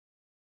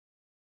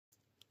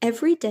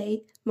Every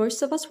day,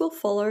 most of us will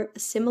follow a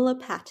similar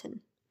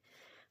pattern.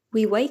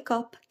 We wake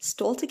up,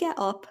 stall to get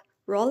up,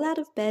 roll out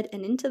of bed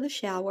and into the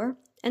shower,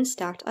 and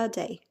start our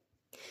day.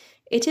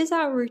 It is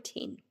our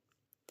routine.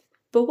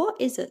 But what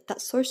is it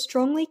that so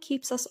strongly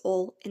keeps us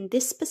all in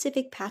this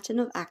specific pattern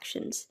of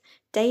actions,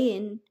 day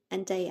in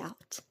and day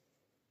out?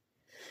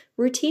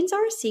 Routines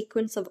are a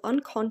sequence of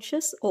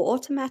unconscious or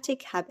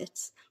automatic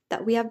habits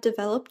that we have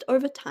developed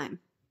over time.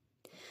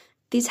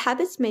 These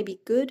habits may be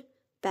good,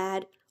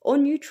 bad, or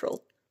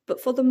neutral,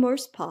 but for the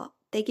most part,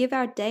 they give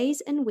our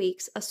days and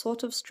weeks a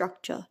sort of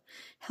structure,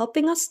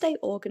 helping us stay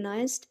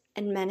organized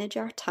and manage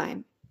our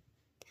time.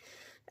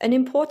 An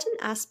important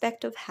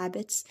aspect of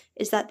habits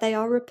is that they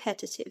are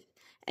repetitive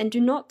and do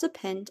not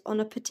depend on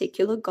a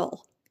particular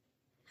goal.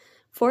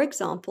 For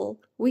example,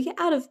 we get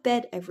out of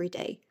bed every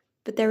day,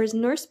 but there is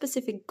no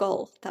specific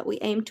goal that we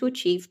aim to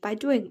achieve by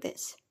doing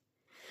this.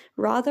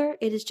 Rather,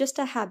 it is just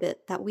a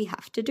habit that we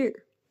have to do.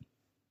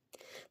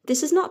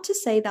 This is not to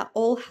say that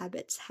all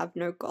habits have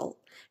no goal,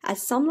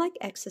 as some, like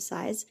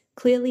exercise,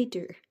 clearly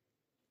do.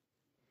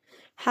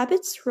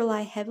 Habits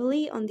rely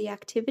heavily on the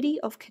activity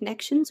of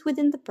connections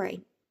within the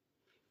brain.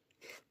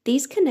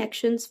 These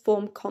connections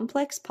form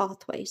complex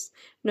pathways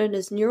known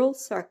as neural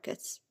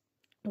circuits,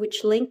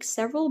 which link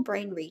several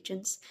brain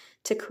regions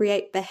to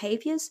create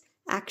behaviors,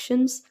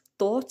 actions,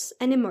 thoughts,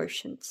 and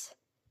emotions.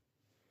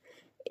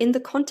 In the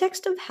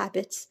context of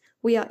habits,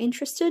 we are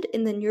interested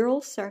in the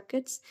neural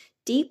circuits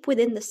deep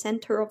within the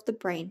center of the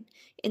brain,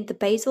 in the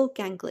basal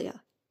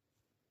ganglia.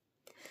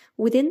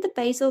 Within the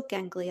basal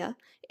ganglia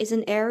is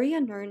an area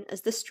known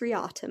as the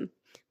striatum,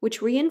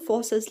 which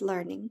reinforces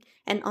learning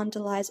and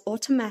underlies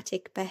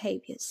automatic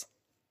behaviors.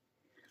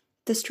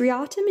 The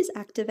striatum is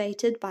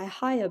activated by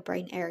higher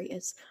brain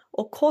areas,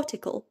 or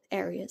cortical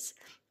areas,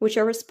 which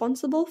are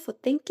responsible for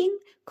thinking,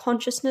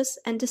 consciousness,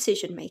 and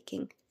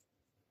decision-making.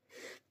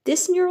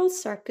 This neural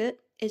circuit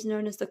is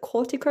known as the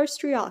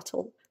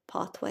Corticostriatal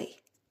Pathway.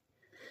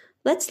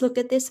 Let's look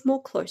at this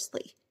more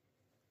closely.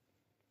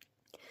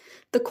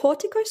 The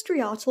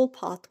Corticostriatal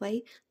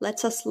Pathway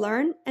lets us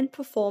learn and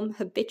perform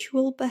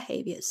habitual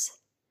behaviors.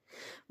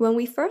 When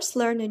we first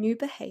learn a new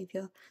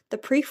behavior, the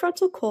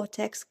prefrontal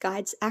cortex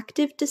guides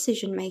active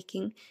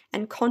decision-making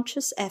and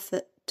conscious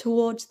effort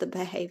towards the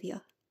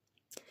behavior.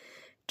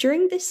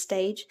 During this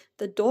stage,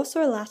 the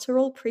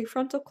dorsolateral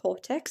prefrontal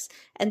cortex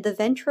and the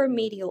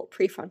ventromedial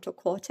prefrontal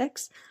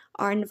cortex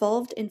are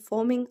involved in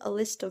forming a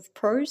list of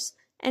pros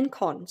and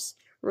cons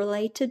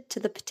related to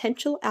the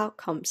potential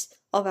outcomes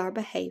of our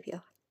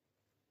behavior.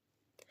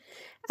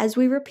 As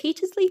we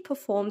repeatedly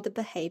perform the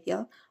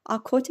behavior, our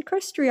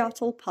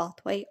corticostriatal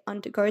pathway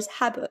undergoes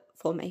habit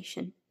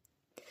formation.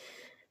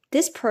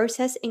 This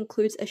process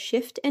includes a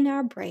shift in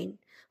our brain,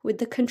 with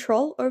the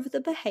control over the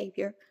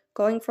behavior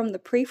going from the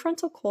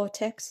prefrontal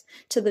cortex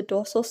to the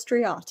dorsal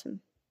striatum.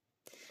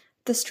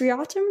 The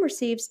striatum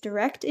receives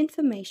direct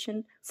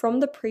information from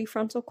the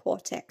prefrontal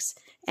cortex,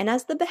 and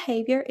as the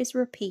behavior is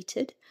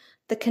repeated,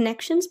 the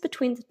connections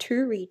between the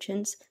two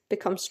regions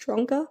become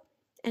stronger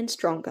and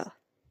stronger.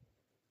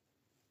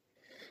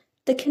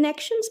 The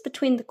connections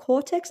between the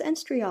cortex and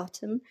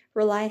striatum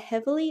rely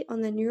heavily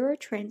on the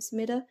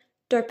neurotransmitter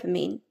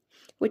dopamine,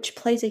 which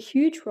plays a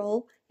huge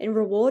role in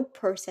reward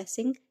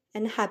processing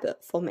and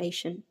habit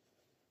formation.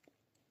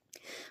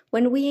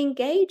 When we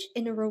engage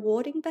in a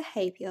rewarding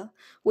behavior,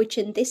 which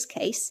in this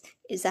case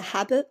is a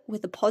habit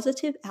with a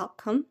positive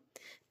outcome,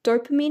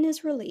 dopamine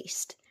is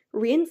released,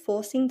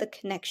 reinforcing the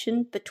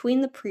connection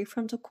between the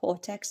prefrontal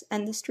cortex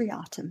and the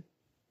striatum.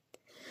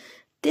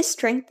 This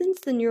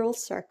strengthens the neural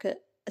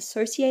circuit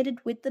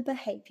associated with the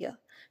behavior,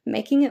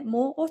 making it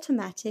more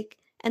automatic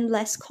and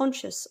less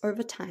conscious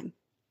over time.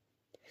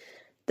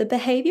 The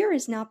behavior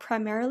is now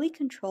primarily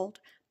controlled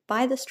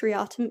by the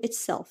striatum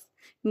itself,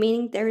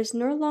 meaning there is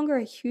no longer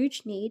a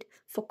huge need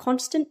for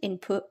constant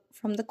input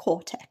from the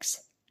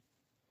cortex.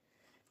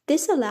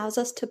 This allows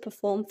us to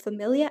perform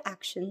familiar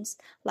actions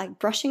like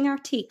brushing our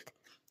teeth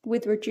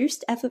with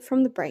reduced effort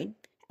from the brain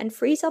and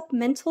frees up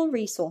mental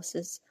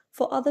resources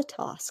for other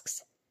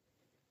tasks.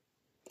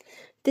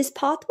 This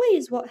pathway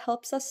is what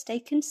helps us stay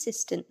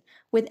consistent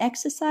with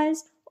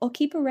exercise or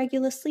keep a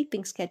regular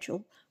sleeping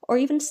schedule or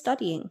even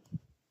studying.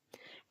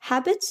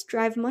 Habits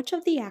drive much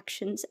of the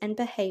actions and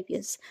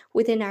behaviors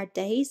within our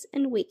days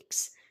and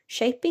weeks,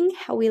 shaping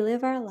how we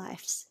live our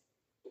lives.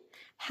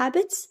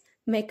 Habits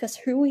make us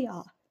who we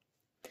are.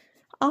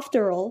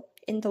 After all,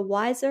 in the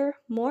wiser,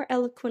 more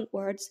eloquent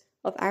words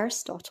of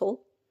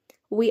Aristotle,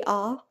 we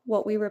are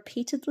what we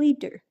repeatedly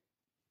do.